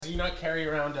Do you not carry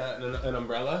around an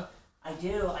umbrella? I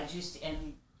do. I just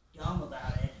am dumb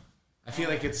about it. I feel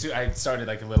like I started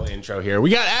like a little intro here. We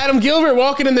got Adam Gilbert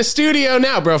walking in the studio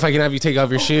now, bro. If I can have you take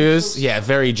off your shoes. Yeah,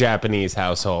 very Japanese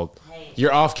household. Hey.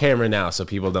 You're off camera now, so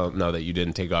people don't know that you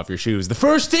didn't take off your shoes. The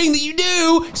first thing that you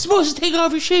do is supposed to take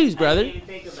off your shoes, brother. I didn't even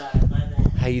think about it. My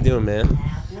bad. How you doing, man?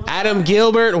 Adam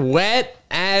Gilbert, wet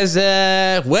as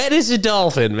a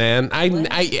dolphin, man.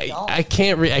 I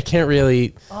can't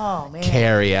really Oh man.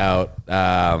 carry out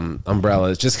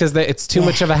umbrellas just because it's too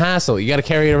much of a hassle. You got to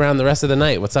carry it around the rest of the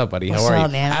night. What's up, buddy? What's How are up,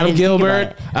 you? man? I Adam didn't think Gilbert,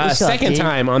 about it. What's up, second dude?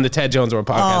 time on the Ted Jones World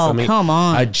podcast. Oh, Let me come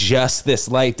on. adjust this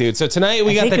light, dude. So tonight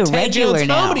we got think the a Ted Jones regular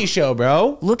now. Comedy Show,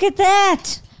 bro. Look at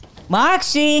that,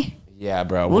 Moxie. Yeah,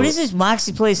 bro. What is this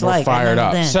Moxie place like? We're fired I've never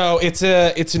up. been. So it's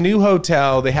a new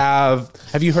hotel. They have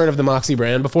you heard of the Moxie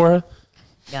brand before?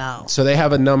 No. So they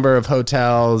have a number of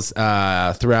hotels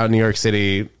throughout New York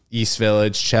City, East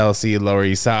Village, Chelsea, Lower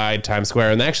East Side, Times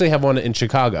Square, and they actually have one in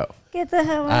Chicago. Get the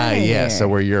hell out of here. Yeah, so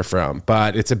where you're from.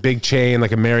 But it's a big chain,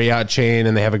 like a Marriott chain,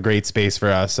 and they have a great space for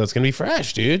us. So it's gonna be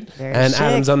fresh, dude. Very and sick.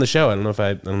 Adam's on the show. I don't know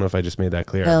if I just made that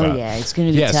clear. Hell but yeah, it's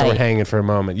gonna be yeah, so we're tight. hanging for a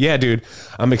moment. Yeah, dude.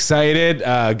 I'm excited.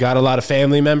 Got a lot of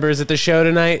family members at the show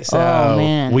tonight. So Oh,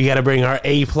 man. we gotta bring our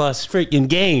A+ freaking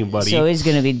game, buddy. So it's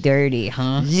gonna be dirty,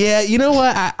 huh? Yeah, you know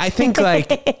what? I think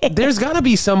like there's got to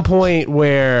be some point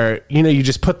where you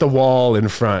just put the wall in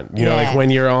front. You know, Yeah. like when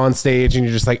you're on stage and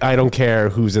you're just like, I don't care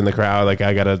who's in the crowd. Like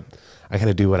I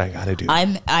gotta do what I gotta do.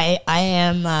 I'm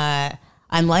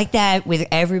like that with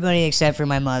everybody except for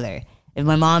my mother. If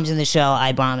my mom's in the show,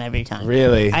 I bomb every time.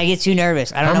 Really? I get too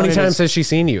nervous. I don't How know many what it times is. has she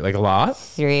seen you? Like a lot?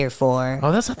 3 or 4.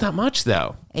 Oh, that's not that much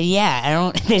though. Yeah, I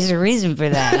don't. There's a reason for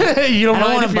that. you don't I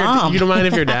don't mind if wanna bomb. you don't mind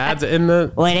if your dad's in the.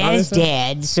 Well, it is obviously?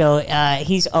 dad, so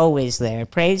he's always there.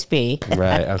 Praise be.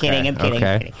 Right, I'm okay, kidding. I'm kidding.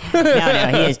 okay. I'm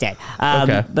kidding. No, he is dead.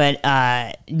 Okay. But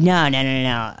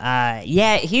no.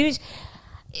 Yeah, he was.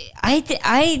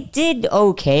 I did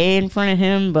okay in front of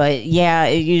him, but yeah,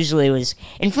 it usually was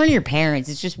in front of your parents.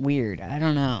 It's just weird. I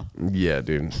don't know. Yeah,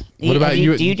 dude. What about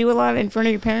you? you? Do you do a lot in front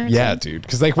of your parents? Yeah, dude.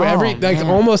 Because like man.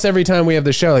 almost every time we have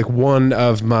the show, like one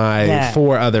of my Yeah.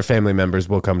 4 other family members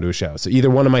will come to a show. So either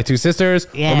one of my 2 sisters,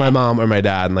 Yeah. or my mom, or my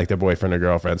dad, and like their boyfriend or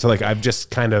girlfriend. So like I've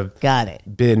just kind of Got it.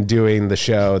 been doing the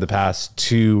show the past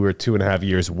 2 or 2.5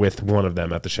 years with one of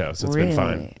them at the show. So it's been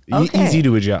fun. Really? Okay. Easy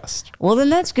to adjust. Well, then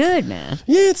that's good, man.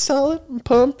 Yeah, it's solid. I'm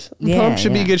pumped. Should be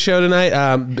a yeah. good show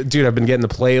tonight. Dude, I've been getting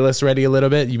the playlist ready a little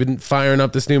bit. You've been firing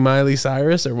up this new Miley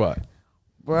Cyrus or what?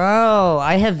 Bro,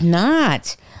 I have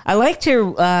not. I liked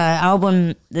her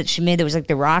album that she made that was like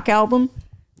the rock album.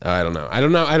 I don't know. I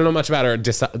don't know much about her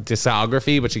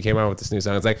discography, but she came out with this new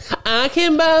song. It's like, I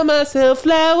can buy myself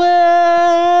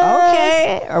flowers.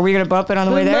 Okay. Are we going to bump it on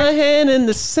the way Put my there? hand in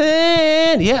the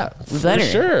sand. Yeah, for Better.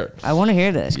 sure. I want to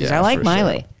hear this because Yeah, I like for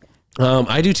Miley.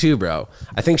 I do too, bro.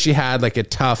 I think she had like a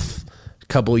tough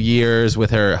couple years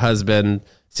with her husband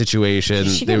situation.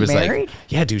 Did she There get was married? like,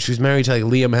 yeah, dude, she was married to like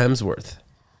Liam Hemsworth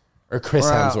or Chris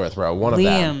Bro. Hemsworth, bro. One of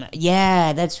them. Liam.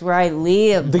 Yeah, that's right.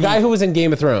 Liam. The guy who was in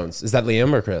Game of Thrones, is that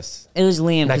Liam or Chris? It was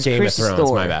Liam. Not 'cause Game Chris of is Thrones.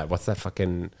 Thor. My bad. What's that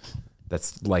fucking?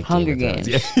 That's like Hunger Game of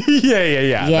Thrones. Games. Yeah, yeah.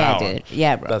 Yeah, that one. dude.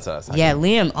 Yeah, bro. That's what I was talking Yeah, about.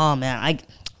 Liam. Oh, man.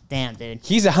 Damn, dude.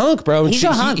 He's a hunk, bro. And He's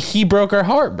a hunk. He broke her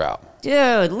heart, bro.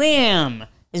 Dude, Liam.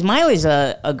 Is Miley's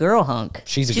a girl hunk.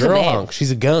 She's a girl babe. hunk.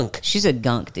 She's a gunk. She's a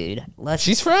gunk, dude.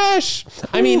 She's fresh.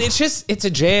 I mean, it's a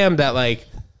jam that like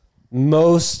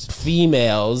most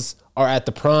females are at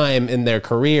the prime in their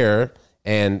career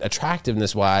and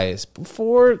attractiveness wise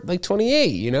before like 28,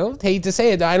 you know? Hate to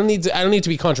say it. I don't need to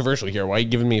be controversial here. Why are you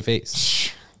giving me a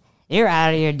face? You're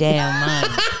out of your damn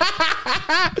mind.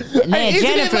 Man, Isn't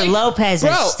it Jennifer like- Lopez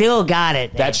Bro, has still got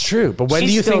it. Man. That's true. But when She's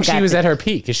do you still think she got was the- at her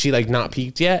peak? Is she like not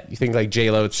peaked yet? You think like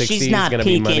J-Lo at 60 She's is not going to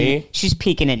be peaking. money? She's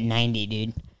peaking at 90,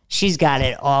 dude. She's got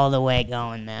it all the way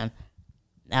going, man.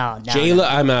 Oh, no. J-Lo,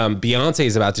 Beyonce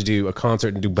is about to do a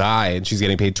concert in Dubai and she's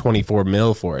getting paid 24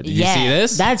 mil for it. Did you see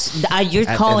this? That's you're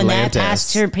At calling Atlantis. that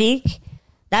past her peak?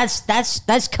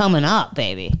 That's coming up,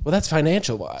 baby. Well, that's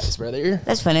financial wise, brother.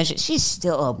 That's financial. She's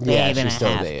still a babe Yeah, and a she's still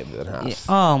a half. babe and a half. Yeah.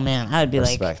 Oh man, I would be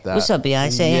Respect like, that. "What's up,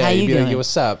 Beyonce? Yeah, How you'd you be doing? Like, yo,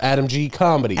 what's up? Adam G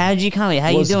Comedy. Adam G Comedy, how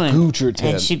you What's doing?" Goocherton?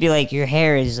 And she'd be like, "Your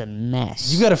hair is a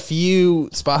mess." You got a few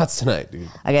spots tonight, dude.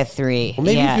 I got 3. Well,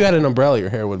 maybe yeah. if you had an umbrella, your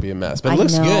hair would be a mess. But it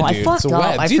looks I know. good, I dude. fucked It's up.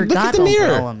 wet. I Dude, look forgot at the the mirror.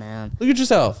 umbrella, man. Look at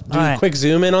yourself. Do All a right. quick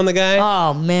zoom in on the guy.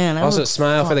 Oh man! I Also, look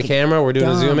smile for the fucking camera. We're doing a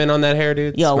dumb. zoom in on that hair,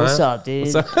 dude. Yo, Smile. what's up,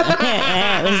 dude? What's up?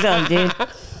 What's up, dude?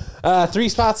 3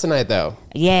 spots tonight, though.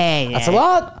 Yeah, That's a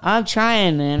lot. I'm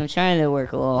trying, man. I'm trying to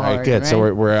work a little All harder. right, good.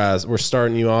 Right? So we're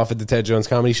starting you off at the Ted Jones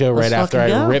Comedy Show Let's right after I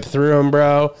fucking go. rip through them,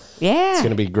 bro. Yeah. It's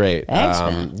gonna be great. Thanks,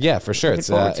 man. Yeah, for sure. Looking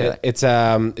forward to it.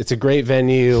 It's a great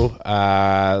venue.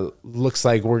 Looks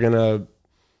like we're gonna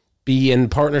be in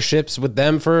partnerships with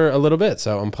them for a little bit,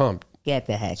 so I'm pumped. Get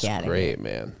the heck out of here. Great,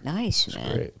 man. Nice,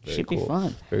 man. Great. Very Should cool. be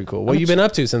fun. Very cool. What you been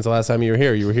up to since the last time you were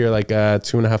here? You were here like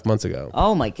 2.5 months ago.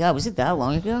 Oh my God, was it that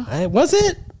long ago? Was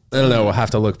it? I don't know. We'll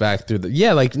have to look back through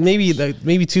like maybe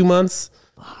 2 months,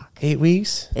 8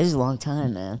 weeks. This is a long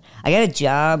time, man. I got a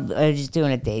job. I was just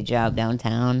doing a day job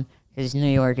downtown because New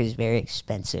York is very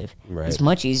expensive. Right. It's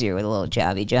much easier with a little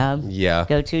jobby job. Yeah.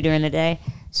 Go to during the day.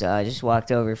 So I just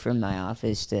walked over from my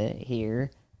office to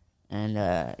here, and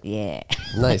yeah.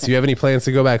 Nice. Do you have any plans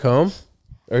to go back home,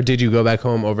 or did you go back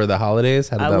home over the holidays?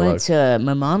 How did I that went look? to.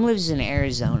 My mom lives in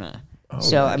Arizona,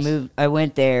 so nice. I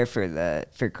went there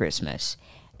for Christmas,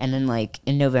 and then like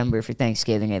in November for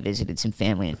Thanksgiving, I visited some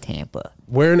family in Tampa.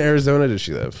 Where in Arizona does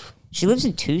she live? She lives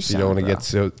in Tucson. You don't want to bro. get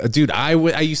so, dude. I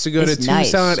used to go It's to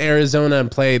nice. Tucson, Arizona,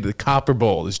 and play the Copper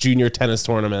Bowl, this junior tennis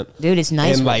tournament. Dude, it's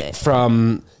nice And with like it.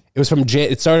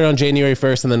 it started on January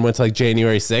 1st and then went to like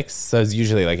January 6th. So it's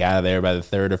usually like out of there by the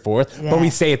 3rd or 4th. Yeah. But we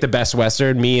stay at the Best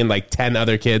Western. Me and like 10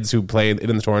 other kids who played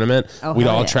in the tournament. Oh, We'd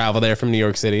hell all yeah. travel there from New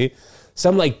York City.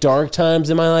 Some like dark times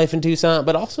in my life in Tucson,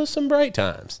 but also some bright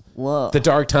times. Whoa. The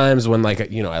dark times when like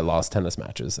I lost tennis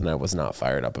matches and I was not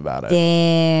fired up about it.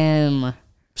 Damn.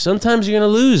 Sometimes you're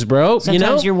gonna lose, bro.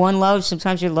 Sometimes you're one love,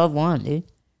 sometimes you're love one, dude.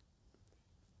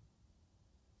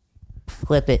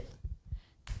 Clip it.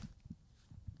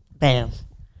 Bam.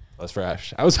 That's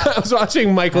fresh. I was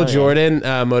watching Michael yeah. Jordan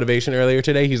motivation earlier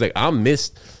today. He's like, I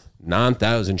missed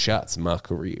 9,000 shots in my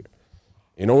career.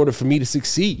 In order for me to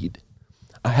succeed,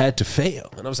 I had to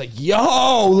fail. And I was like,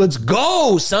 yo, let's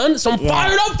go, son. So I'm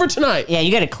fired up for tonight. Yeah,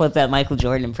 you got to clip that Michael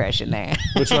Jordan impression there.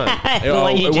 Which one? The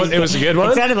one you just it was a good did.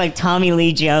 one? It sounded like Tommy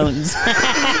Lee Jones.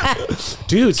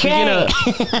 Dude, speaking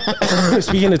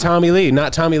of Tommy Lee,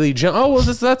 not Tommy Lee Jones. Oh, well,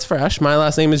 that's fresh. My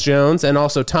last name is Jones. And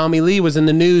also Tommy Lee was in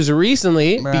the news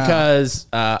recently because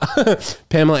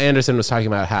Pamela Anderson was talking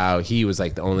about how he was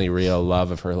like the only real love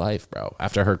of her life, bro,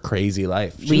 after her crazy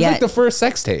life. She was like the first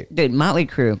sex tape. Dude, Motley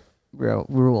Crue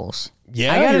rules.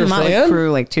 Yeah, I got you're a a Motley fan?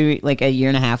 Crue like a year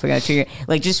and a half ago, 2 years.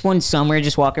 Like just one summer,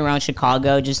 just walking around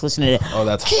Chicago, just listening to Oh,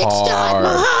 that's Kickstart My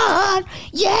hard. Heart.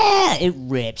 Yeah, it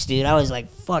rips, dude. I was like,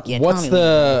 fuck yeah. What's Tommy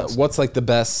Lee rules. what's like the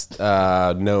best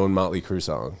known Motley Crue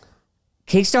song?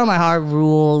 Kickstart My Heart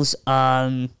rules?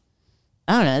 I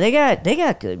don't know. They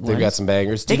got good ones. They've got some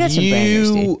bangers. They got some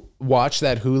bangers, dude. Watch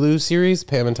that Hulu series,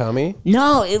 Pam and Tommy?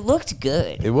 No, it looked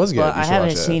good. It was good. But You I should haven't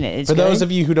watch seen it. It's For good? those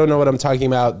of you who don't know what I'm talking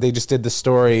about, they just did the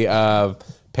story of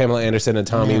Pamela Anderson and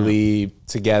Tommy Lee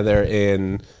together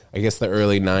in, I guess, the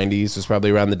early 90s was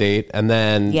probably around the date. And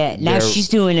then Yeah, now they're- she's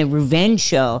doing a revenge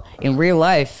show in real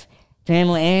life.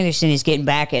 Pamela Anderson is getting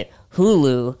back at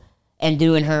Hulu and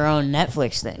doing her own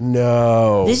Netflix thing.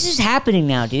 No. This is happening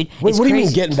now, dude. Wait, It's what do you mean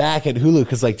crazy. getting back at Hulu?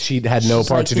 Because like she had no She's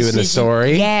part like, to do this in the isn't-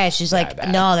 story? Yeah, she's like,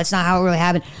 no, that's not how it really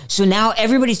happened. So now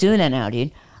everybody's doing that now, dude.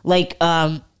 Like,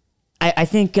 I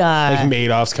think Like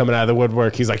Madoff's coming out of the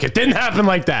woodwork. He's like, it didn't happen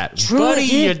like that. True, Buddy,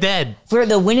 dude. you're dead. for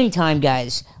the winning time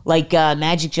guys, like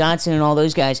Magic Johnson and all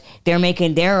those guys, they're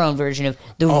making their own version of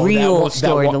the real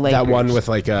story of the Lakers. That one with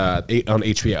like on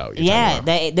HBO. you're Yeah, talking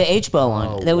about. the HBO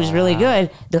one that was really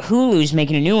good. The Hulu's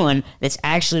making a new one that's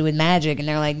actually with Magic, and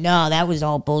they're like, no, that was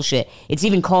all bullshit. It's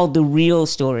even called the real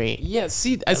story. Yeah,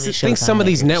 see, I the think some Showtime of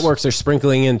these makers. networks are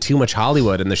sprinkling in too much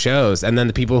Hollywood in the shows, and then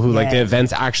the people who like the Yeah.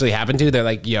 events actually happen to, they're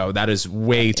like, "Yo, that is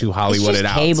way too It's Hollywooded just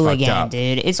out." cable It's fucked again, up.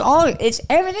 dude. It's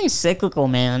everything's cyclical,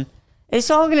 man. It's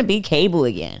all gonna be cable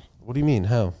again. What do you mean?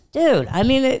 How? Dude, I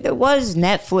mean, there was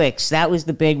Netflix. That was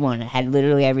the big one. It had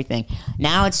literally everything.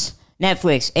 Now it's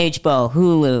Netflix, HBO,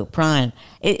 Hulu, Prime.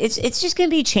 It's just going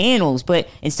to be channels, but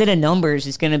instead of numbers,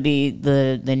 it's going to be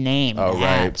the name. Oh, the right.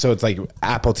 app. So it's like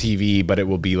Apple TV, but it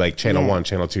will be like channel 1,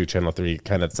 channel 2, channel 3,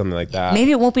 kind of something like that.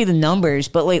 Maybe it won't be the numbers,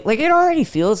 but like it already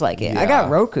feels like it. I got Yeah.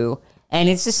 Roku, and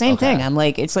it's the same thing. I'm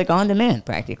like, it's like on demand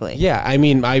practically. Yeah, I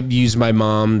mean, I use my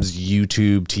mom's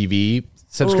YouTube TV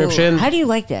subscription. Ooh, how do you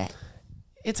like that?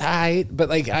 It's high, but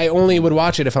like I only would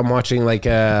watch it if I'm watching like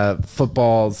a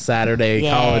football Saturday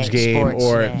Yeah, college game sports,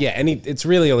 or yeah. it's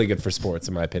really only good for sports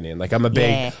in my opinion. Like I'm a big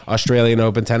Yeah. Australian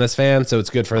Open tennis fan, so it's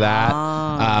good for that.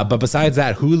 But besides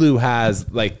that, Hulu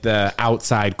has like the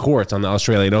outside courts on the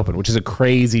Australian Open, which is a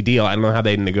crazy deal. I don't know how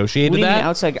they negotiated What do you that. mean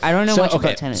outside? I don't know much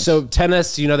about tennis. So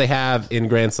tennis, they have in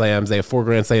Grand Slams, they have 4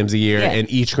 Grand Slams a year, Yeah. and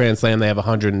each Grand Slam they have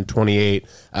 128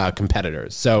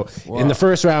 competitors. So in the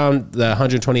first round, the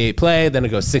 128 play, then it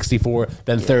go 64,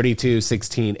 then 32,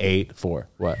 16, 8, 4.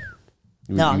 What?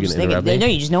 No, I'm just thinking. No,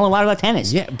 you just know a lot about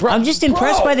tennis. Yeah, bro. I'm just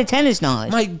impressed by the tennis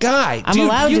knowledge. My guy. I'm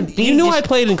allowed to be You knew just I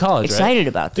played in college, excited right?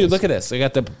 about this. Dude, look at this. I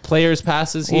got the players'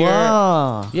 passes here.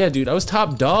 Whoa. Yeah, dude. I was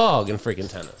top dog in freaking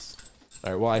tennis.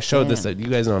 All right, well, I showed this. You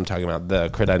guys know what I'm talking about. The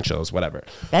credentials, whatever.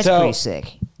 That's pretty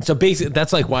sick. So basically,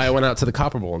 that's like why I went out to the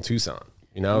Copper Bowl in Tucson.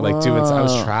 You know, like, dude, I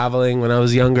was traveling when I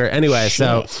was younger. Anyway,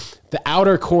 so the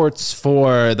outer courts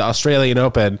for the Australian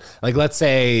Open, like, let's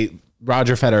say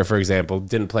Roger Federer, for example,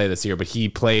 didn't play this year, but he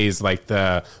plays like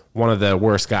one of the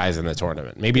worst guys in the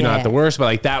tournament. Maybe not the worst, but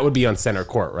like that would be on center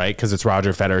court, right? Because it's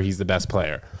Roger Federer. He's the best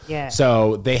player. Yeah.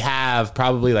 So they have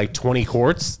probably like 20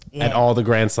 courts at all the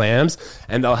Grand Slams,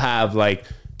 and they'll have like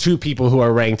two people who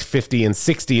are ranked 50 and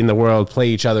 60 in the world play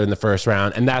each other in the first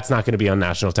round, and that's not going to be on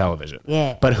national television.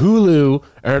 Yeah. But Hulu,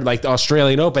 or like the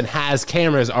Australian Open, has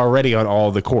cameras already on all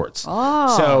the courts.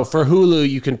 Oh. So for Hulu,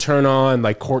 you can turn on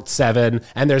like court 7,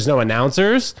 and there's no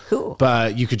announcers. Cool.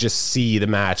 But you could just see the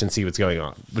match and see what's going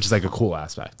on, which is like a cool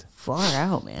aspect. Far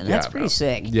out, man. That's pretty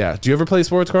sick. Yeah. Do you ever play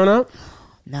sports growing up?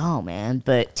 No, man,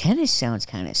 but tennis sounds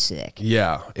kind of sick.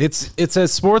 Yeah, it's a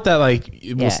sport that like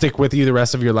will stick with you the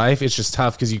rest of your life. It's just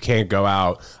tough because you can't go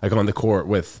out like on the court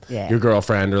with your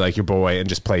girlfriend or like your boy and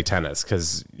just play tennis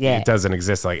because it doesn't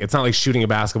exist. Like it's not like shooting a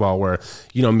basketball where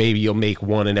maybe you'll make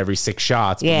one in every 6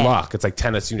 shots. But luck. It's like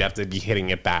tennis. You have to be hitting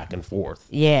it back and forth.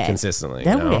 Consistently.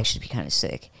 That would actually be kind of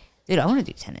sick, dude. I want to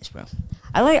do tennis, bro.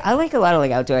 I like a lot of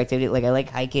like outdoor activity. Like I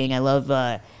like hiking.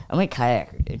 I'm a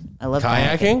kayaker, dude. I love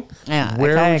kayaking. Yeah,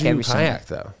 where I would you every kayak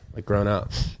summer. though? Like growing up,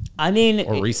 I mean,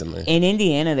 or recently in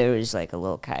Indiana, there was like a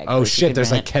little kayak. Oh shit!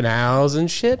 There's like canals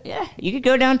and shit. Yeah, you could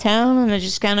go downtown and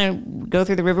just kind of go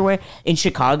through the riverway. In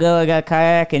Chicago, I got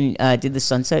kayak and did the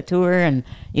Sunset Tour, and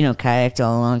kayaked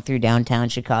all along through downtown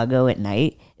Chicago at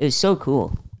night. It was so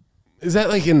cool. Is that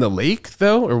like in the lake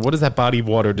though, or what is that body of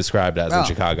water described as in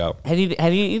Chicago? Have you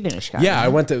been to Chicago? Yeah, I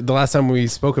went to the last time we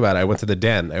spoke about it. I went to the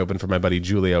Den. I opened for my buddy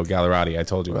Giulio Gallerati. I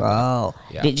told you about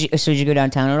that. Yeah. Did you go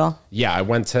downtown at all? Yeah, I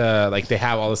went to like they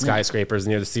have all the skyscrapers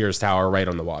near the Sears Tower, right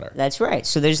on the water. That's right.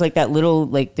 So there's like that little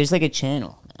there's like a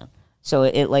channel. So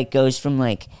it like goes from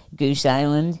like Goose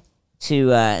Island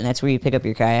to and that's where you pick up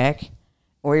your kayak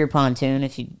or your pontoon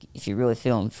if you're really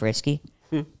feeling frisky,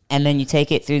 and then you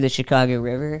take it through the Chicago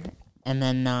River. And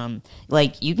then,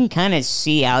 like, you can kind of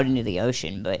see out into the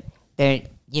ocean, but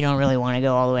you don't really want to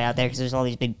go all the way out there because there's all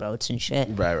these big boats and shit.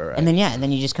 Right. And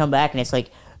then you just come back, and it's, like,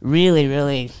 really,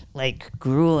 really, like,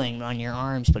 grueling on your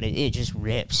arms, but it just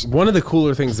rips. One of the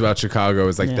cooler things about Chicago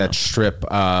is, like, that strip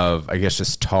of, I guess,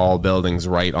 just tall buildings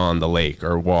right on the lake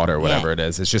or water, whatever it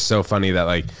is. It's just so funny that,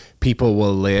 like, people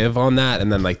will live on that,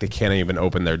 and then, like, they can't even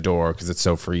open their door because it's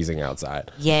so freezing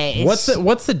outside. Yeah.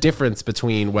 What's the difference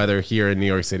between weather here in New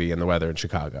York City and the weather in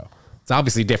Chicago? It's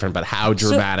obviously different, but how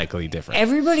dramatically different?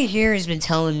 Everybody here has been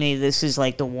telling me this is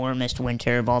like the warmest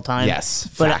winter of all time. Yes,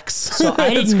 but facts. So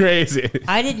It's crazy.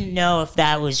 I didn't know if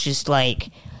that was just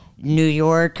like New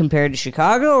York compared to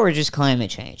Chicago or just climate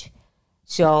change.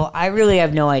 So I really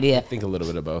have no idea. I think a little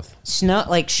bit of both. Snow,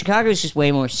 like Chicago's just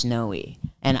way more snowy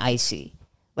and icy.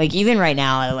 Like even right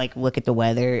now, I like look at the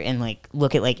weather and like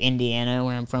look at like Indiana,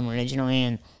 where I'm from originally,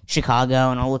 and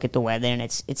Chicago, and I'll look at the weather, and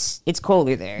it's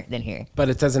colder there than here. But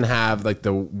it doesn't have like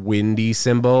the windy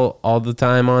symbol all the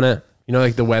time on it. You know,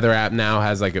 like the weather app now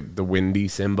has like the windy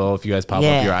symbol. If you guys pop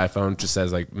up your iPhone, it just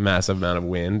says like massive amount of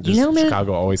wind. Does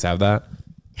Chicago always have that?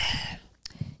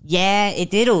 Yeah, it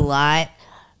did a lot.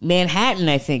 Manhattan,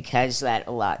 I think, has that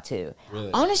a lot too.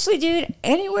 Really? Honestly, dude,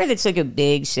 anywhere that's like a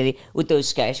big city with those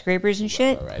skyscrapers and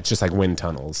shit. Right. It's just like wind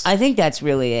tunnels. I think that's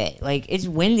really it. Like, it's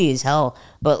windy as hell,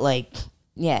 but like,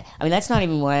 yeah. I mean, that's not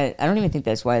even why. I don't even think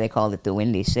that's why they called it the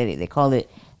Windy City. They called it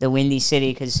the Windy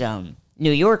City because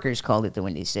New Yorkers called it the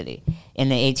Windy City in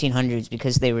the 1800s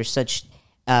because they were such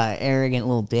arrogant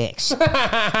little dicks. They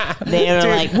were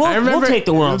like, we'll take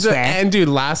the World's Fair. And dude,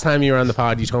 last time you were on the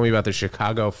pod, you told me about the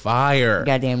Chicago Fire.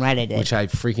 Goddamn right I did. Which I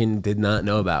freaking did not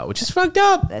know about, which is fucked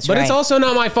up. That's but right. It's also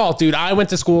not my fault, dude. I went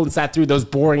to school and sat through those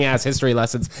boring ass history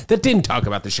lessons that didn't talk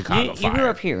about the Chicago Fire. You grew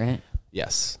up here, right?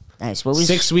 Yes. Nice. What was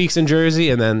 6 weeks in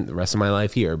Jersey and then the rest of my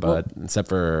life here, but except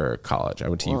for college. I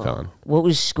went to UConn. What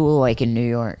was school like in New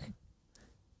York?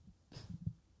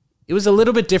 It was a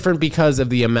little bit different because of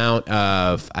the amount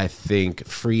of, I think,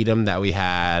 freedom that we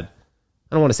had. I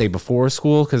don't want to say before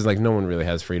school because like no one really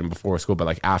has freedom before school, but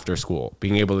like after school,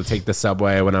 being able to take the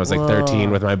subway when I was like 13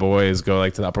 with my boys, go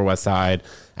like to the Upper West Side,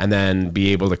 and then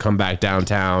be able to come back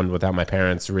downtown without my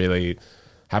parents really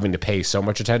having to pay so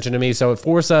much attention to me. So it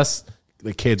forced us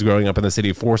the kids growing up in the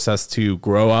city forced us to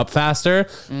grow up faster,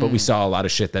 but we saw a lot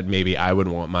of shit that maybe I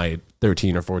wouldn't want my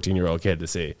 13 or 14-year-old kid to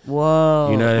see. Whoa.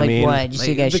 You know what I like mean? What? Did you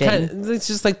see guys it's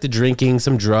just like the drinking,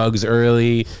 some drugs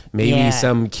early. Maybe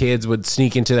some kids would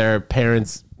sneak into their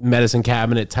parents' medicine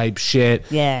cabinet type shit.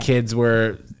 Yeah. Kids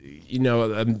were,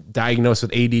 diagnosed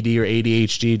with ADD or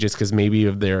ADHD just because maybe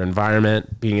of their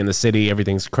environment, being in the city,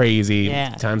 everything's crazy,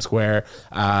 Times Square.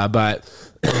 But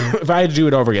if I had to do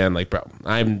it over again, like, bro,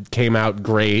 I came out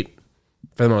great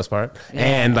for the most part.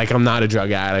 And, like, I'm not a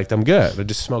drug addict. I'm good. I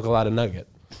just smoke a lot of nugget,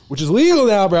 which is legal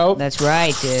now, bro. That's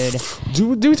right, dude.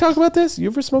 Do we talk about this? You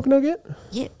ever smoke nugget?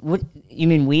 Yeah. What? You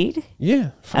mean weed?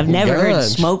 Yeah. I've never heard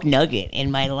smoke nugget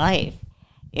in my life.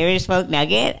 You ever smoke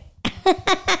nugget?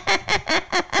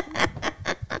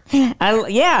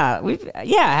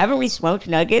 Haven't we smoked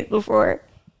nugget before?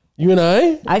 You and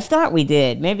I? I thought we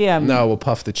did. Maybe I'm. No, we'll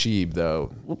puff the cheap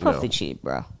though. We'll puff the cheap,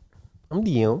 bro. I'm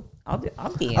deal. I'll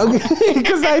deal.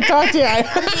 Because I talked to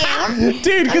you,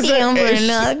 dude. Because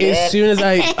as soon as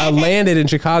I landed in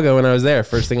Chicago when I was there,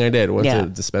 first thing I did went to the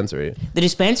dispensary. The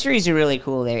dispensaries are really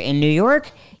cool there in New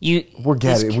York. We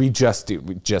just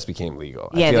became legal.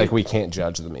 I feel like we can't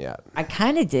judge them yet. I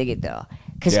kind of dig it though,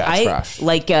 because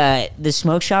the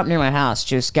smoke shop near my house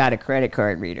just got a credit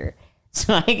card reader,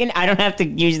 so I don't have to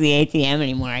use the ATM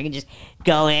anymore. I can just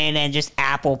go in and just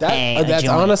Apple Pay. That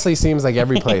honestly seems like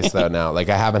every place though now. Like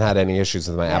I haven't had any issues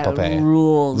with my Apple Pay.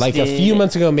 Rules, like a few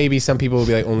months ago, maybe some people would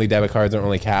be like only debit cards or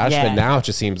only cash, but now it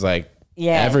just seems like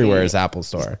everywhere is Apple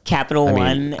Store. Capital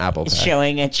One Apple Pay.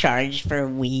 Showing a charge for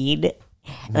weed.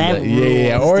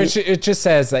 Or it just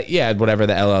says that whatever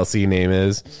the LLC name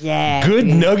is. Yeah. Good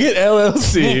Nugget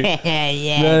LLC.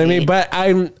 You know what I mean? But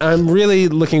I'm really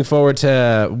looking forward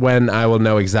to when I will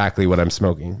know exactly what I'm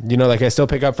smoking. Like I still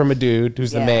pick up from a dude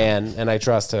who's the man, and I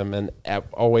trust him, and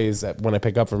always when I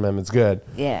pick up from him, it's good.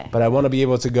 Yeah. But I want to be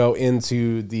able to go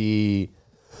into the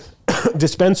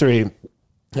dispensary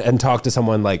and talk to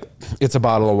someone like it's a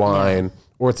bottle of wine.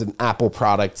 Or it's an Apple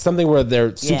product, something where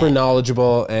they're super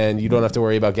knowledgeable and you don't have to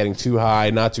worry about getting too high,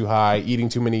 not too high, eating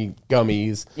too many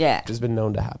gummies. Yeah. Which has been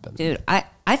known to happen. Dude, I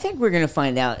think we're going to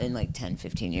find out in like 10,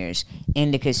 15 years,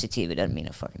 indica sativa doesn't mean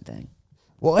a fucking thing.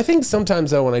 Well, I think sometimes,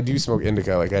 though, when I do smoke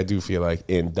indica, like I do feel like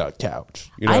in the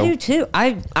couch. I do, too.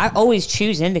 I always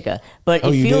choose indica, but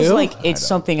it feels like it's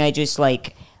something I just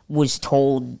like was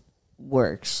told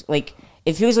works. Like,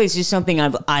 it feels like it's just something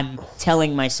I'm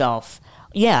telling myself,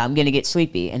 I'm going to get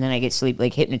sleepy, and then I get sleep,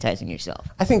 like hypnotizing yourself.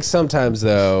 I think sometimes,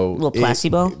 though... A little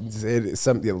placebo? A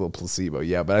little placebo,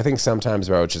 yeah. But I think sometimes,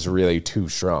 bro, it's just really too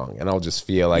strong, and I'll just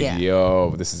feel like,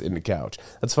 this is in the couch.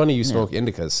 That's funny you smoke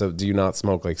indicas, so do you not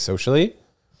smoke, like, socially?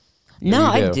 No,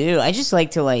 I do. I just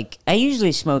like to, I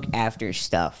usually smoke after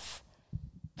stuff.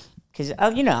 Because,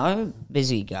 I'm a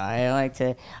busy guy.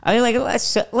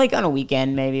 Like on a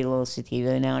weekend, maybe a little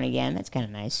sativa now and again. That's kind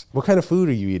of nice. What kind of food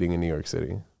are you eating in New York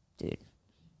City?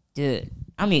 Dude,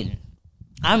 I'm eating.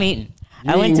 I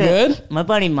went to good? My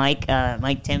buddy Mike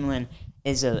Timlin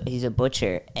he's a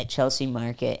butcher at Chelsea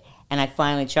Market, and I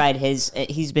finally tried his.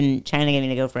 He's been trying to get me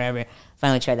to go forever.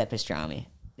 Finally tried that pastrami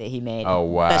that he made. Oh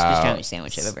wow, best pastrami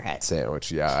sandwich I've ever had.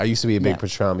 Sandwich, yeah. I used to be a big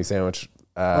pastrami sandwich.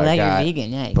 Now you're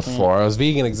vegan, yeah. Before I was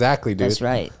vegan, exactly, dude. That's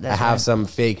right. I have some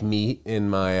fake meat in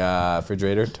my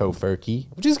refrigerator,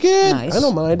 tofurkey, which is good. Nice. I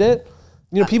don't mind it.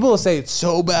 People will say it's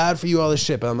so bad for you, all this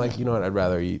shit, but I'm like, you know what? I'd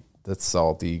rather eat that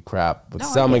salty crap with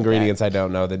some ingredients I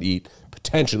don't know than eat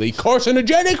potentially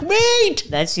carcinogenic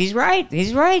meat. He's right.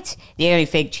 He's right. Do you have any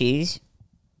fake cheese?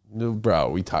 No, bro,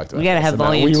 we talked about. We gotta have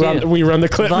volume 2. We run the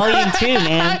clip. Volume 2,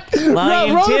 man.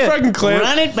 Volume 2. The fucking clip.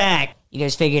 Run it back. You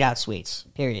guys figured out sweets.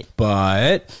 Period.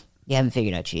 But you haven't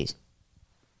figured out cheese.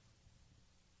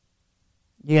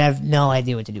 You have no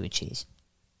idea what to do with cheese.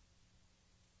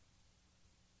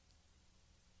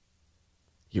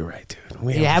 You're right,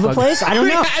 dude. You have a place? I don't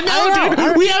know. No,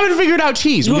 dude. We haven't figured out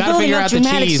cheese. We gotta figure out the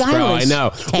cheese, bro. I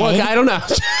know. Look, I don't know.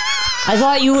 I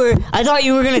thought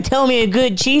you were gonna tell me a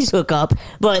good cheese hookup,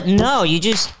 but no, you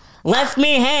just left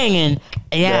me hanging.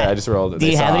 Yeah, I just rolled it. Do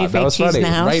you have any fake cheese in the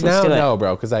house? Right now, no,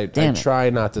 bro, because I try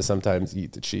not to sometimes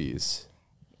eat the cheese.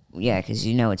 Yeah, because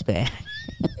you know it's bad.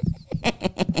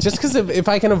 Just because if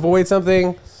I can avoid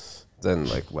something, then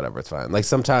like whatever, it's fine. Like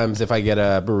sometimes if I get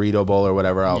a burrito bowl or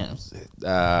whatever, I'll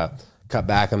cut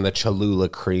back on the Cholula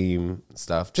cream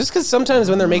stuff. Just because sometimes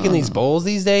when they're making these bowls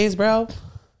these days, bro,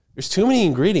 there's too many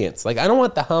ingredients. Like I don't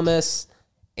want the hummus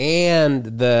and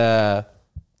the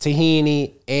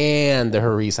tahini and the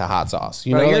harissa hot sauce.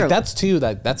 You know, like that's two.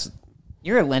 That's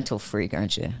you're a lentil freak,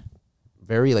 aren't you?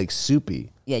 Very like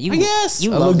soupy. Yeah, you. I guess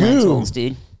you love lentils,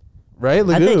 dude. Right,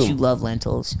 legume. I bet you love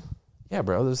lentils. Yeah,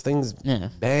 bro. Those things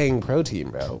bang protein,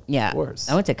 bro. Yeah. Of course.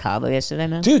 I went to Cabo yesterday,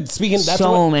 man. Dude, speaking, that's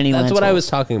what I was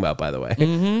talking about, by the way.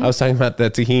 I was talking about the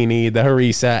tahini, the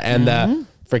harissa, and the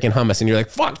freaking hummus, and you're like,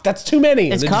 fuck, that's too many.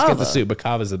 And It's then just get the kava. soup, but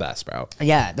kava's the best, bro.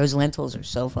 Yeah, those lentils are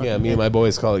so fucking Yeah, me good. and my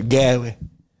boys call it gawa.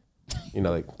 You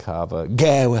know, like kava.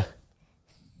 Gawa.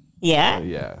 Yeah?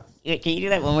 Yeah. Can you do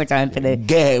that one more time for the...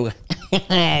 Gawa. yeah,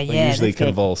 I usually that's good.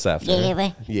 convulse after.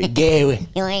 Gawa. Yeah, gawa.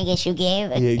 You want to get you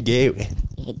gave it? Yeah, gawa.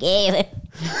 You gave it.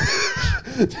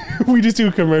 We just do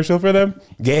a commercial for them.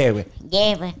 Gawa.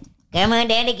 Gave it. Come on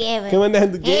down to Gave it. Come on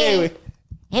down to gawa.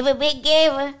 Have a big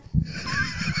Gave it.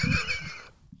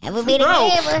 Have a bit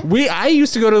of Gave it. I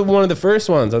used to go to one of the first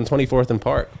ones on 24th and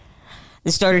Park.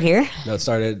 This started here? No, it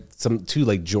started two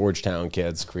like Georgetown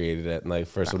kids created it, and like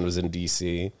first one was in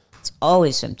DC. It's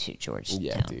always some two Georgetown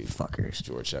Yeah, dude. fuckers.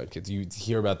 Georgetown kids. You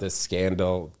hear about this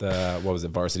scandal, the what was it,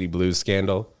 Varsity Blues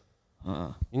scandal?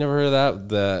 You never heard of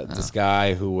that? This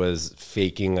guy who was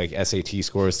faking like SAT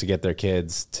scores to get their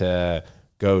kids to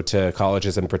go to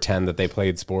colleges and pretend that they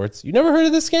played sports. You never heard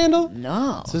of this scandal?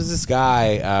 No. So there's this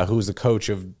guy who's the coach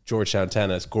of Georgetown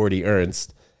tennis, Gordy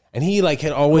Ernst, and he like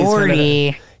had always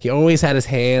he always had his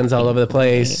hands all over the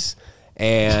place,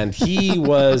 and he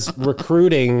was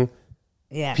recruiting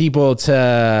people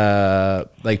to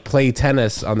like play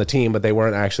tennis on the team, but they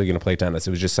weren't actually going to play tennis. It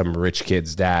was just some rich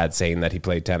kid's dad saying that he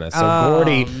played tennis. So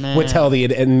Gordy would tell the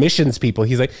admissions people,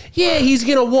 he's like, yeah, he's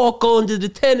going to walk onto the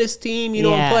tennis team,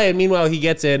 and play. And meanwhile, he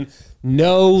gets in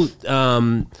no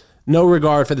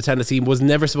regard for the tennis team, was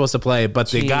never supposed to play.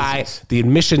 But the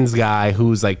admissions guy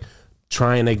who's like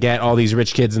trying to get all these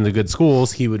rich kids into good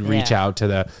schools, he would reach out to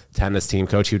the tennis team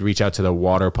coach. He would reach out to the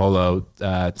water polo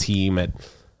team at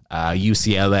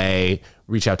UCLA,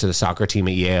 reach out to the soccer team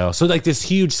at Yale. So like this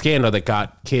huge scandal that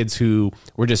got kids who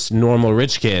were just normal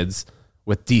rich kids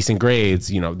with decent grades,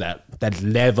 that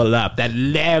level up, that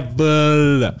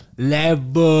level.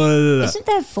 Isn't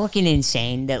that fucking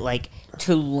insane that like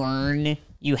to learn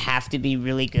you have to be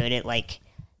really good at like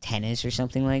tennis or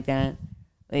something like that?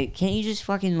 Like, can't you just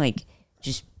fucking like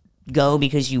just go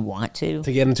because you want to?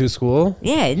 To get into school?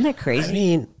 Yeah, isn't that crazy? I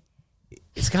mean,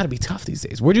 it's got to be tough these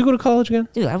days. Where'd you go to college again?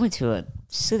 Dude, I went to a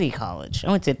city college.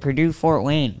 I went to Purdue Fort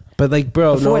Wayne. But like,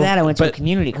 bro, Before that, I went to a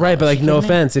community college. Right, but like, You no kidding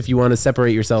me? offense, if you want to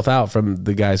separate yourself out from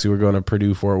the guys who were going to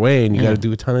Purdue Fort Wayne, you got to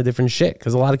do a ton of different shit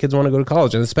because a lot of kids want to go to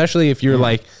college, and especially if you're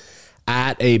like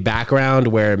at a background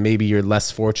where maybe you're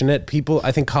less fortunate.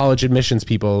 I think college admissions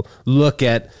people look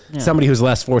at somebody who's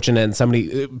less fortunate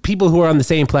and people who are on the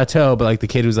same plateau, but like the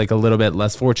kid who's like a little bit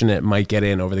less fortunate might get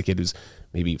in over the kid who's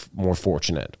maybe more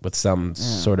fortunate with some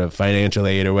sort of financial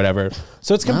aid or whatever.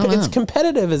 So it's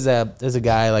competitive as a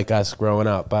guy like us growing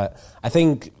up. But I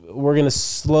think we're gonna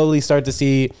slowly start to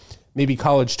see maybe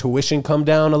college tuition come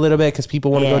down a little bit because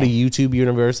people want to go to YouTube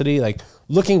University. Like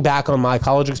looking back on my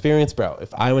college experience, bro,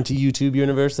 if I went to YouTube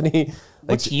University, like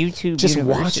What's YouTube just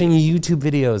University? watching YouTube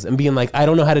videos and being like, I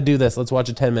don't know how to do this. Let's watch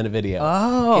a 10-minute video.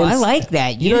 Oh, I like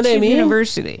that. You know what I YouTube mean?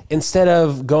 University. Instead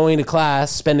of going to class,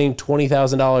 spending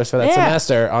 $20,000 for that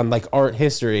semester on like art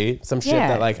history, some shit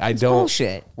that like I don't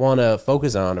want to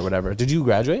focus on or whatever. Did you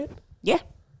graduate? Yeah.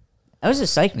 I was a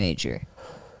psych major.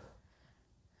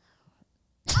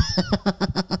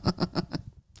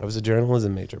 I was a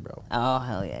journalism major, bro. Oh,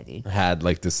 hell yeah, dude. I had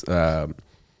like this, it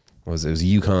was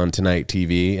Yukon Tonight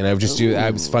TV, and I would just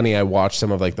it was funny. I watched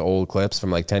some of like the old clips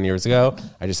from like 10 years ago.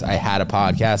 I had a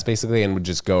podcast basically and would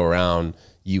just go around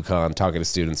Yukon talking to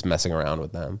students, messing around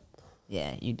with them.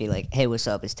 Yeah, you'd be like, hey, what's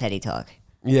up? It's Teddy Talk.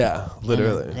 Yeah,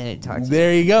 literally. And then it'd talk to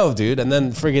There you go, dude. And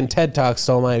then friggin' TED Talk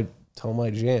stole my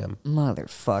jam.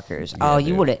 Motherfuckers.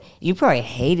 Yeah, You probably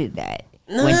hated that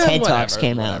when TED Talks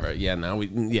came out.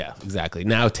 Yeah, exactly.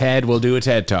 Now Ted will do a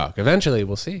TED Talk. Eventually,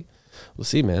 we'll see. We'll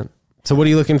see, man. So what are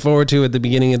you looking forward to at the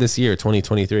beginning of this year,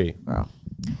 2023? Bro.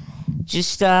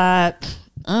 Just, I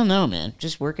don't know, man.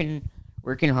 Just working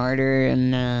harder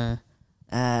and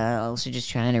also just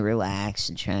trying to relax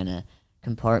and trying to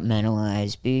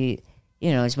compartmentalize.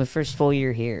 It's my first full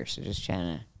year here, so just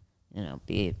trying to,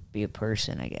 be a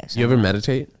person, I guess. You ever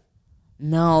meditate?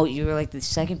 No, you were like the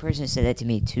second person that said that to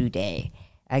me today.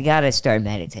 I gotta start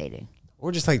meditating.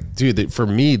 Or just like, dude, for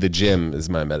me, the gym is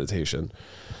my meditation.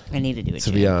 I need to do it.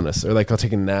 To be honest, or like I'll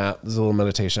take a nap. There's a little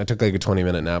meditation. I took like a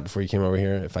 20-minute nap before you came over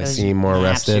here. If I seem more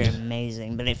rested, naps are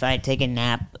amazing. But if I take a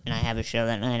nap and I have a show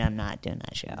that night, I'm not doing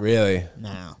that show. Really?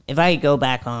 No. If I go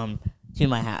back home to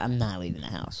my house, I'm not leaving the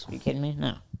house. Are you kidding me?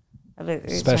 No.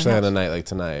 Especially on a night like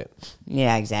tonight.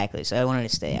 Yeah, exactly. So I wanted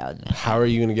to stay out. How are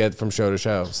you going to get from show to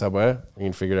show? Subway? Are you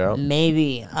going to figure it out?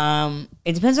 Maybe.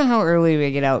 It depends on how early we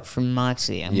get out from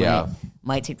Moxie. I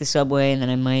might take the subway, and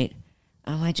then I might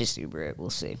just Uber it.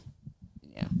 We'll see.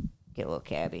 Get a little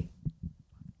cabbie.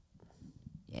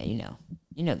 Yeah, you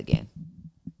know the game.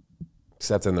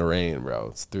 Except in the rain, bro.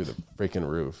 It's through the freaking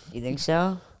roof. You think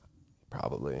so?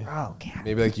 Probably. Oh, cabbie.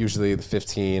 Maybe like usually the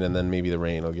 15, and then maybe the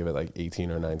rain will give it like 18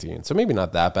 or 19. So maybe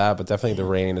not that bad, but definitely the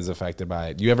rain is affected by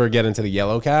it. You ever get into the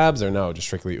yellow cabs or no? Just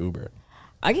strictly Uber.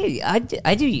 I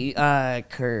do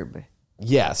Curb.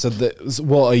 Yeah. So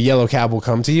a yellow cab will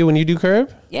come to you when you do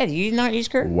Curb. Yeah, do you not use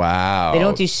Curb? Wow. They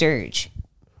don't do Surge.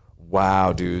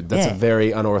 Wow, dude, that's a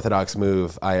very unorthodox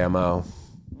move. IMO.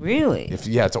 Really?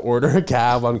 To order a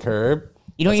cab on Curb.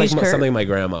 You don't that's use like Curb? something my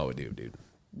grandma would do, dude.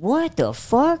 What the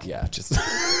fuck? Yeah, just.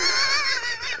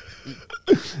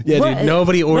 Dude.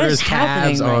 Nobody orders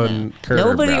cabs on Curb.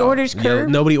 Nobody bro. orders Curb?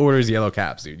 Nobody orders yellow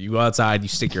cabs, dude. You go outside, you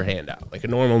stick your hand out like a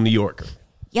normal New Yorker.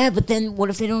 Yeah, but then what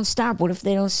if they don't stop? What if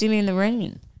they don't see me in the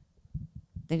rain?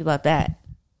 Think about that.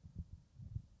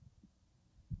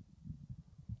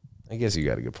 I guess you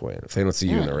got a good point. If they don't see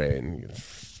you in the rain, you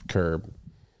Curb.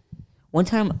 One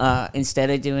time, instead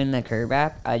of doing the Curb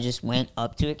app, I just went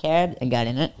up to a cab and got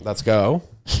in it. Let's go.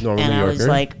 Normal And New I Yorker. was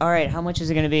like, all right, how much is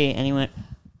it going to be? And he went,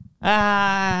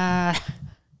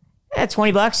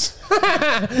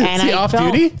 $20. And is he off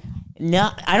duty?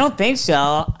 No, I don't think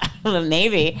so.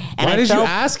 Maybe. And Why I did felt, you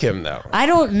ask him though? I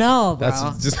don't know, bro.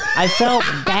 That's just. I felt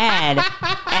bad.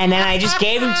 And then I just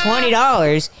gave him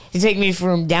 $20 to take me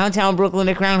from downtown Brooklyn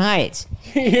to Crown Heights.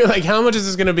 You're like, how much is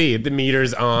this gonna be? The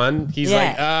meter's on. He's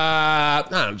Yeah.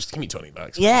 like, no, just give me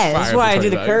 $20. Yeah, that's Fire why for I do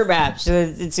the $20. Curb app. So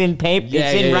it's in paper.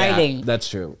 Yeah, it's in yeah, writing. Yeah. That's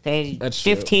true. Pay That's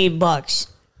true. $15.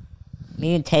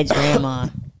 Me and Ted's grandma.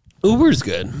 Uber's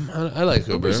good. I like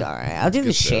Uber. Uber's all right. I'll do the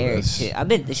Good shared service. too. I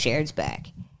bet the shared's back.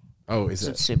 Oh, is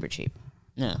It's it? super cheap.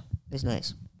 No, it's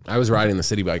nice. I was riding the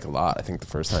city bike a lot. I think the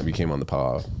first time you came on the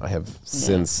pod. I have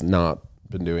since not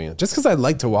been doing it. Just because I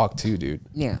like to walk too, dude.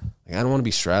 Yeah. Like, I don't want to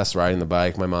be stressed riding the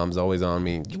bike. My mom's always on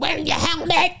me. You wearing your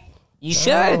helmet? You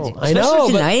should. I know. Especially but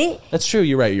tonight. that's true.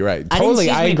 You're right. I didn't Totally. see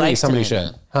as I many agree. bikes Somebody tonight,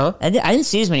 should. Huh? I didn't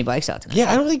see as many bikes out tonight.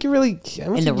 Yeah, I don't think you really. I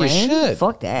don't In the think you rain? should.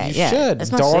 Fuck that. You Yeah, should.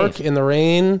 that's not Dark safe. in the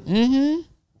rain. Mm-hmm.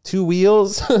 Two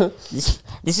wheels.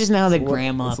 This is now the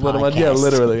grandma It's a little podcast. yeah,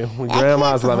 literally.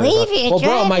 Grandma's loving believe it. it, Well, bro,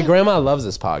 Jordan. my grandma loves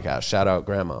this podcast. Shout out,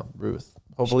 Grandma Ruth.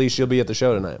 Hopefully, she'll be at the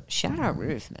show tonight. Shout out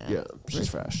Ruth, man. Yeah, she's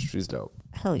fresh. She's dope.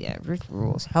 Hell yeah, Ruth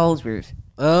rules. How old's Ruth?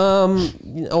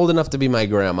 Old enough to be my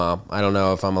grandma. I don't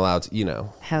know if I'm allowed to,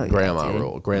 Hell yeah, grandma dude.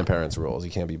 rule, grandparents rules.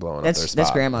 You can't be blowing up their spot.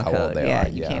 That's grandma how old code. they Yeah, are.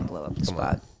 you can't blow up the Come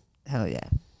spot. on. Hell yeah.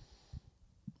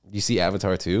 You see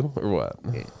Avatar 2 or what?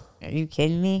 Are you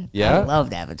kidding me? Yeah? I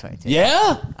loved Avatar too.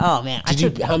 Yeah. Oh man,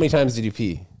 How many times did you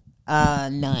pee?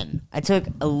 None. I took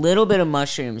a little bit of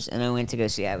mushrooms and I went to go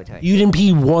see Avatar. You didn't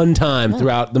pee one time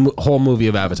throughout the whole movie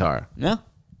of Avatar. No.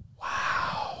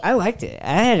 Wow. I liked it.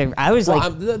 I was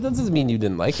like, That doesn't mean you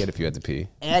didn't like it if you had to pee.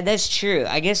 yeah, that's true.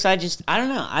 I guess I don't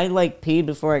know. I like peed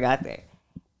before I got there.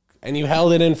 And you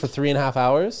held it in for 3.5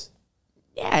 hours?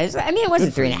 Yeah, it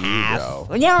wasn't for 3.5. you, bro.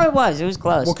 Well, yeah, it was. It was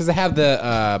close. Well, because they have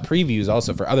the previews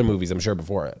also for other movies, I'm sure,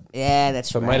 before it. Yeah, that's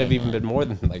So right. it might have even been more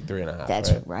than like 3.5.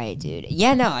 That's right, dude.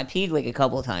 Yeah, no, I peed like a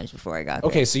couple of times before I got there.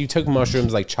 Okay, so you took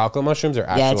mushrooms, like chocolate mushrooms or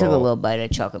actual? Yeah, I took a little bite of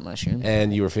chocolate mushroom.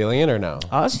 And you were feeling it or no?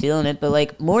 I was feeling it, but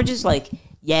like more just like,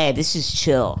 yeah, this is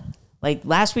chill. Like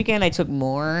last weekend I took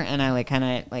more and I like kind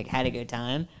of like had a good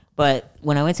time. But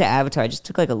when I went to Avatar, I just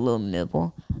took like a little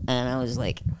nibble and I was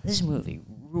like, this movie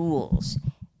rules.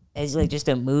 It's like just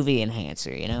a movie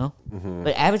enhancer, you know? Mm-hmm.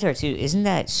 But Avatar 2, isn't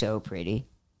that so pretty?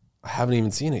 I haven't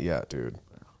even seen it yet, dude.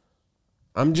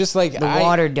 I'm just like The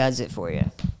water does it for you.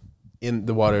 in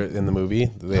the water in the movie.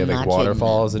 They have I'm like not kidding,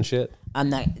 waterfalls and shit.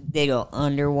 They go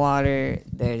underwater.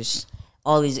 There's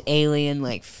all these alien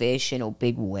like fish and a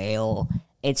big whale.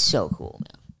 It's so cool,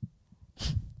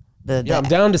 man. Yeah, I'm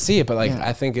down to see it, but like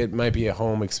I think it might be a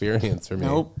home experience for me.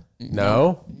 Nope.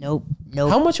 No? Nope.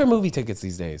 How much are movie tickets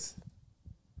these days?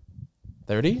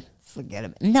 30? Forget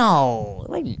it. No,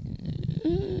 like New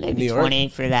maybe York? 20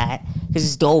 for that because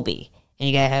it's Dolby and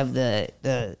you gotta have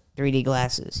the 3D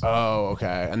glasses. Oh,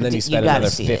 okay. And then you you spend gotta another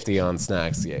see 50 on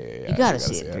snacks. Yeah. You gotta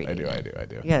see it 3D. I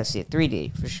do. You gotta see it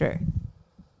 3D for sure.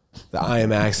 The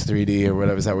IMAX 3D or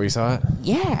whatever. Is that where you saw it?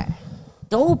 Yeah,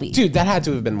 Dolby. Dude, that had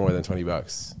to have been more than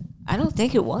 $20. I don't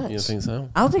think it was. You don't think so?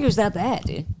 I don't think it was that bad,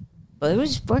 dude. But it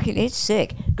was fucking. It's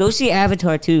sick. Go see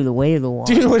Avatar 2: The Way of the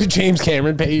Water. Dude, what did James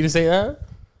Cameron pay you to say that?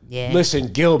 Yeah. Listen,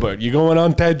 Gilbert, you're going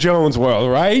on Ted Jones' world,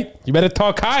 right? You better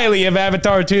talk highly of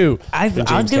Avatar 2. And I'll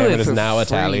James do Cameron it is for now free,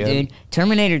 Italian. dude.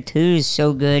 Terminator 2 is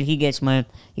so good. He gets my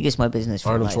business. For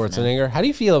Arnold life, man. Schwarzenegger. How do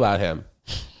you feel about him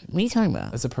What are you talking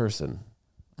about? as a person?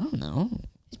 I don't know.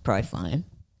 He's probably fine.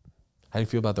 How do you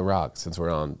feel about The Rock? Since we're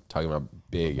on talking about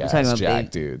big We're talking ass about jack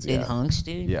big, dudes, big yeah, hunks,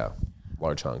 dude. yeah.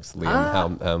 large hunks.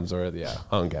 Liam Hemsworth, yeah,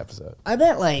 hunk episode. I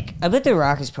bet The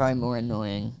Rock is probably more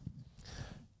annoying.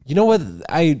 You know what?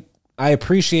 I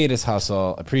appreciate his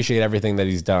hustle. Appreciate everything that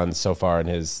he's done so far in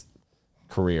his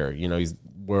career. You know, he's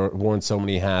worn so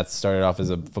many hats. Started off as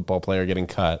a football player, getting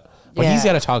cut. But he's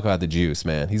got to talk about the juice,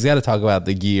 man. He's got to talk about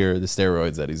the gear, the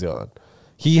steroids that he's on.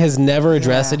 He has never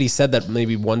addressed it. He said that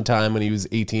maybe one time when he was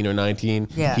 18 or 19,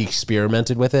 he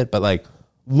experimented with it. But like,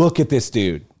 look at this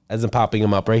dude. As I'm popping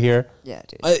him up right here. Yeah,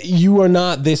 dude. You are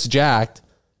not this jacked.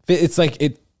 It's like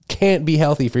it can't be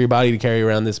healthy for your body to carry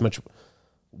around this much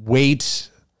weight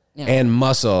and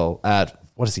muscle at,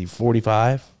 what is he,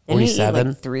 45? 47? He eat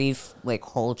like 3 like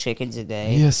whole chickens a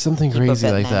day. Yeah, something crazy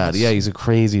like that. Yeah, he's a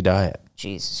crazy diet.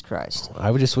 Jesus Christ.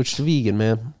 I would just switch to vegan,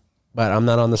 man. But I'm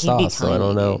not on the sauce, so I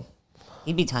don't know. Dude.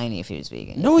 He'd be tiny if he was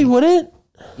vegan. No, he wouldn't.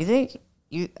 You think?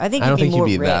 I don't think he'd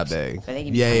be ripped. that big. I think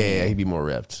he'd be yeah. He'd be more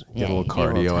ripped. Get a little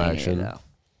cardio action. Though.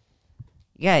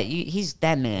 Yeah, he's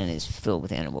that man is filled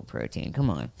with animal protein. Come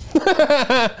on.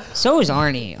 So is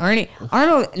Arnie.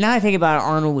 Arnold. Now I think about it,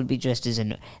 Arnold would be just as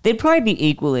they'd probably be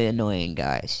equally annoying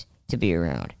guys to be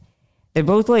around. They're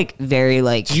both like very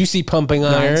like. Did you see Pumping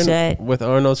Iron with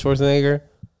Arnold Schwarzenegger?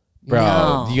 Bro,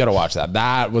 No. You gotta watch that.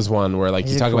 That was one where, like,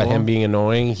 you talk about him being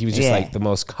annoying. He was just like the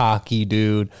most cocky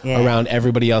dude around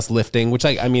everybody else lifting. Which,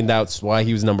 like, I mean, that's why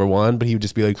he was number one. But he would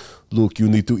just be like, "Look, you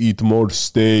need to eat more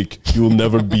steak. You'll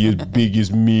never be as big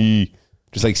as me."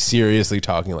 Just like seriously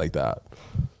talking like that.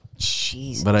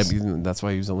 Jesus. But that's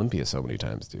why he was Olympia so many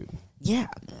times, dude. Yeah,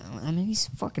 I mean he's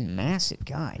a fucking massive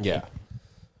guy. Yeah.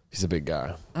 He's a big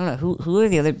guy. I don't know who are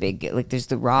the other big like. There's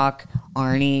The Rock,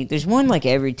 Arnie. There's one like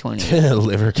every 20.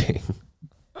 Liver King.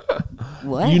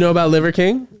 What? You know about Liver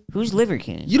King? Who's Liver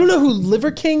King? You don't know who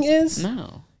Liver King is?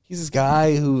 No. He's this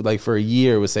guy who, like, for a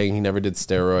year was saying he never did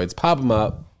steroids. Pop him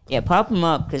up. Yeah, pop him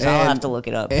up because I'll have to look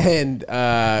it up. And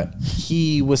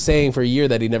he was saying for a year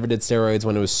that he never did steroids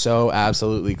when it was so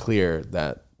absolutely clear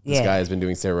that this guy has been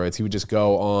doing steroids. He would just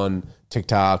go on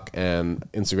TikTok and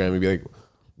Instagram and be like,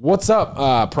 "What's up,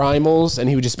 primals?" And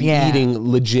he would just be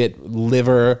eating legit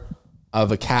liver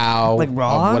of a cow. Like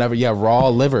raw? Of whatever. Yeah, raw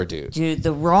liver, dude. Dude,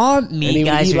 the raw meat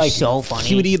guys are so funny.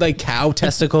 He would eat like cow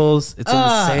testicles. It's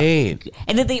insane.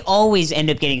 And then they always end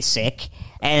up getting sick.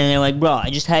 And they're like, "Bro, I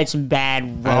just had some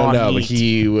bad raw I don't know,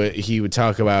 meat." but he would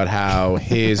talk about how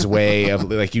his way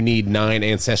of, like, you need 9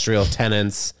 ancestral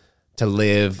tenants to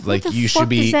live. Like, what the you fuck should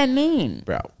be. does that mean?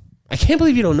 Bro, I can't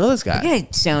believe you don't know this guy. That guy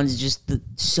sounds just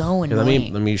so Here,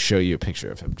 annoying. let me show you a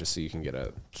picture of him just so you can get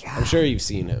a. I'm sure you've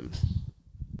seen him.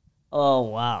 Oh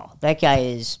wow, that guy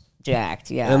is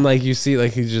jacked. Yeah, And like you see,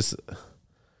 like he's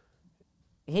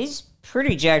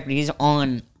pretty jacked, but he's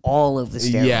on all of the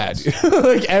steroids. yeah, dude.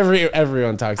 Like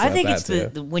everyone talks about that. I think it's too.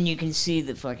 the when you can see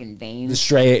the fucking veins.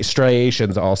 The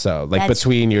striations also, like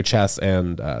between your chest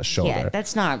and shoulder. Yeah,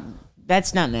 that's not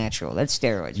natural. That's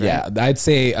steroids. Right? Yeah, I'd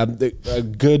say a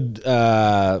good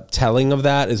telling of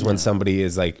that is when somebody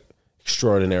is like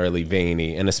extraordinarily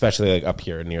veiny, and especially like up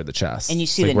here near the chest. And you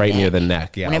see like the right neck. near the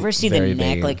neck. Yeah, whenever I see the very neck,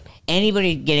 veiny. like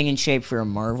anybody getting in shape for a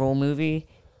Marvel movie,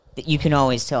 that you can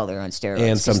always tell they're on steroids.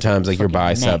 And sometimes like your fucking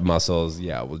bicep neck. muscles,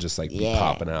 will just like be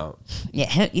popping out.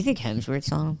 Yeah, you think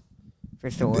Hemsworth's on him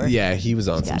for Thor? Yeah, he was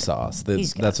on some sauce.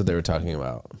 That's what they were talking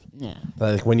about. Yeah.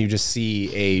 Like when you just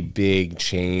see a big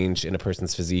change in a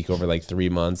person's physique over like 3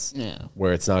 months,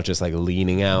 where it's not just like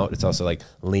leaning out, it's also like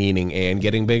leaning and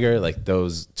getting bigger. Like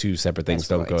those two separate things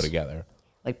don't go together.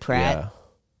 Like Pratt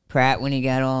when he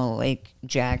got all like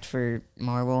jacked for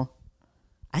Marvel.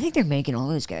 I think they're making all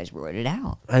those guys roided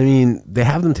out. I mean, they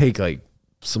have them take like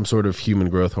some sort of human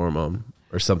growth hormone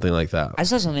or something like that. I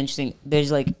saw something interesting.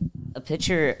 There's like a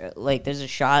picture, like there's a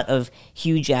shot of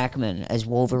Hugh Jackman as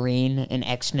Wolverine in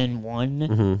X-Men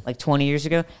 1, like 20 years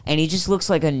ago. And he just looks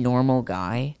like a normal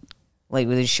guy, like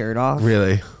with his shirt off.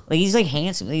 Really? Like he's like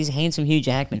handsome. He's handsome Hugh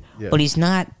Jackman. Yeah. But he's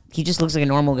not, he just looks like a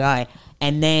normal guy.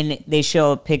 And then they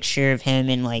show a picture of him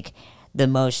in like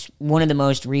one of the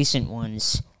most recent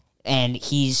ones. And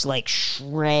he's like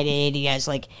shredded. He has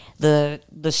like the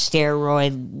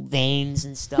steroid veins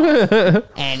and stuff.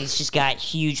 And he's just got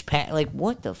huge like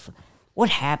what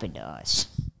happened to us?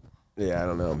 Yeah, I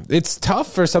don't know. It's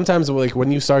tough for sometimes like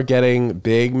when you start getting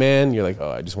big, man, you're like,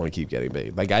 oh, I just want to keep getting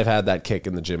big. Like I've had that kick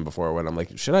in the gym before when I'm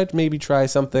like, should I maybe try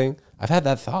something? I've had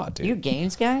that thought, dude. You a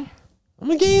gains guy? I'm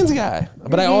a gains guy.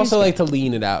 But I also like to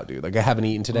lean it out, dude. Like I haven't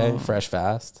eaten today. Fresh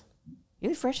fast.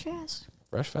 You fresh fast?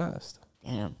 Fresh fast.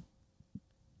 Damn.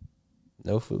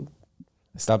 No food.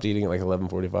 I stopped eating at like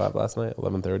 11:45 last night,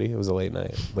 11:30. It was a late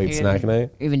snack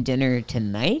night. Even dinner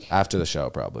tonight? After the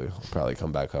show, probably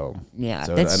come back home. Yeah.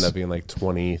 So it'll end up being like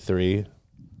 23,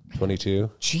 22.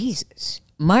 Jesus.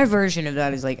 My version of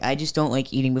that is like I just don't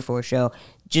like eating before a show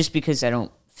just because I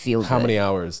don't feel How good. many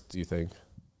hours do you think?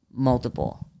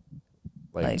 Multiple.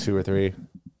 Like 2 or 3?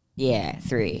 Yeah,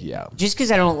 3. Yeah. Just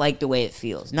because I don't like the way it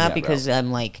feels, not Yeah, because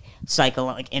I'm like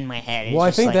like in my head. It's Well, I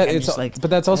just think like, that I'm it's, just like, but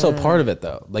that's also part of it,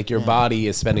 though. Like your body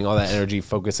is spending all that energy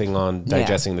focusing on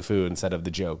digesting the food instead of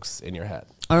the jokes in your head.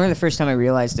 I remember the first time I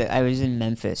realized it. I was in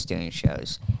Memphis doing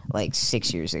shows like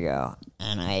 6 years ago,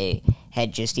 and I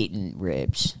had just eaten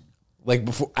ribs Like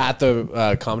before at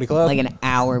the comedy club. like an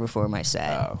hour before my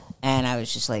set, Oh. and I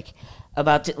was just like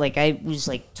about to like I was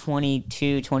like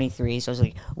 22, 23, so I was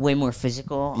like way more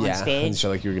physical on and stage, so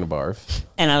like you were gonna barf.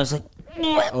 and I was like,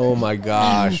 Oh my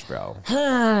gosh, bro.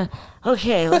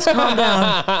 okay, let's calm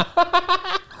down.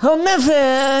 Oh,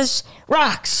 Memphis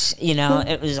rocks. You know,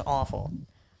 it was awful.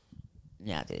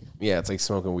 Yeah, dude. Yeah, it's like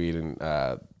smoking weed, and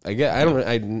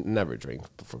I never drink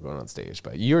before going on stage,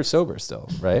 but you're sober still,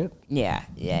 right? Yeah.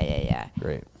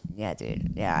 Great. Yeah,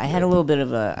 dude. Yeah, I had a little bit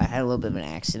of an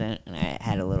accident, and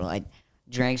I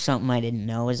drank something I didn't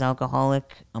know was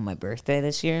alcoholic on my birthday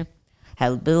this year.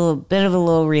 Had a bit of a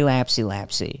little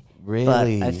relapsy. Really? But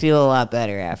I feel a lot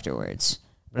better afterwards.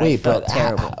 But I Wait, felt but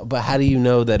terrible. but how do you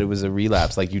know that it was a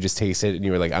relapse? Like you just tasted it and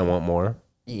you were like, I want more.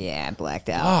 Yeah, I blacked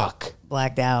out. Fuck.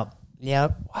 Blacked out.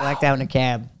 Yep. Blacked out in a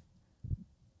cab.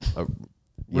 Yellow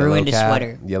Ruined a cab,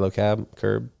 sweater. Yellow cab,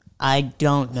 curb. I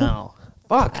don't know.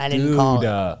 Fuck. I didn't dude. call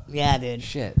it. Yeah, dude.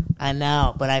 Shit. I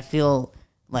know, but I feel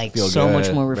like Feel so much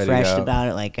good, more ready to refreshed go. about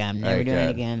it. Like I'm never Right, doing it good.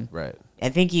 again. Right. I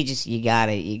think you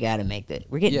gotta make that.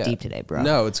 We're getting deep today, bro.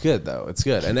 No, it's good though. It's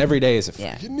good, and every day is a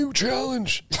Yeah. freaking new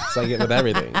challenge. It's like it with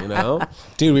everything, you know.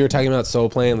 Dude, we were talking about Soul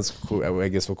Plane. I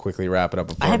guess we'll quickly wrap it up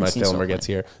before haven't my seen filmer Soul gets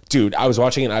here. Dude, I was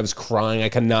watching it. I was crying. I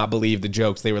could not believe the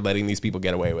jokes they were letting these people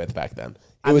get away with back then.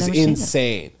 It was never seen it.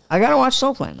 insane. I gotta watch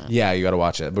Soul Plane now. Yeah, you got to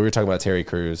watch it. But we were talking about Terry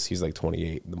Crews. He's like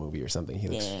 28 in the movie or something. He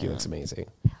looks amazing.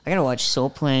 I gotta watch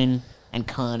Soul Plane and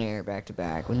Con Air back to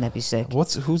back. Wouldn't that be sick,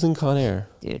 Who's in Con Air?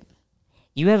 dude?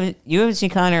 You haven't seen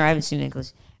Con Air. I haven't seen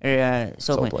Nicholas or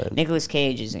Soul Plane. Plane. Nicolas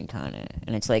Cage is in Con Air,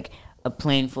 and it's like a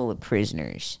plane full of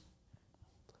prisoners.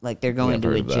 Like they're going I've to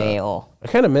heard a of that. jail. I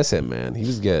kind of miss him, man. He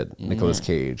was good. Nicolas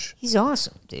Cage. He's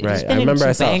awesome, dude. He's Right. been I remember in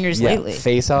I some saw bangers lately.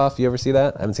 Face Off. You ever see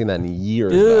that? I haven't seen that in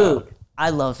years. Dude, now. I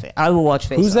love it. I will watch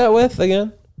Face Who's Off. that with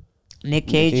again? Nick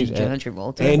Cage and John and-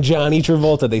 Travolta. And Johnny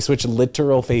Travolta. They switch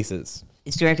literal faces.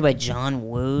 It's directed by John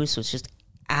Woo, so it's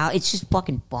just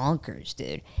fucking bonkers,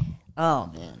 dude.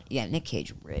 Oh man, yeah, Nick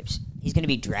Cage rips. He's gonna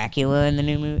be Dracula in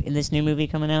this new movie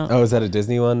coming out. Oh, is that a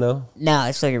Disney one though? No,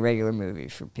 it's like a regular movie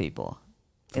for people.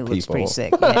 It looks people. pretty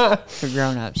sick yeah, for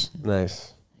grown-ups.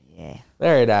 Nice. Yeah. All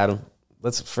right, Adam.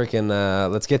 Let's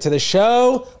get to the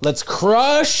show. Let's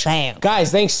crush. Bam.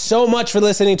 Guys, thanks so much for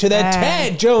listening to the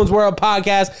Ted Jones World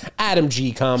Podcast, Adam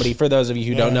G Comedy. For those of you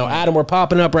who don't know, Adam, we're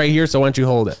popping up right here, so why don't you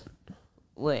hold it?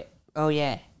 Wait. Oh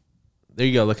yeah. There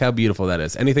you go. Look how beautiful that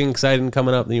is. Anything exciting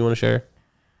coming up that you want to share?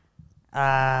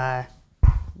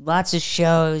 Lots of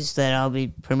shows that I'll be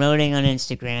promoting on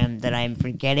Instagram that I'm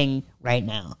forgetting right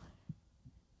now.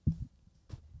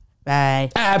 Bye.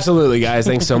 Absolutely, guys.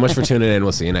 Thanks so much for tuning in.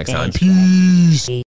 We'll see you next time. Thanks, Peace.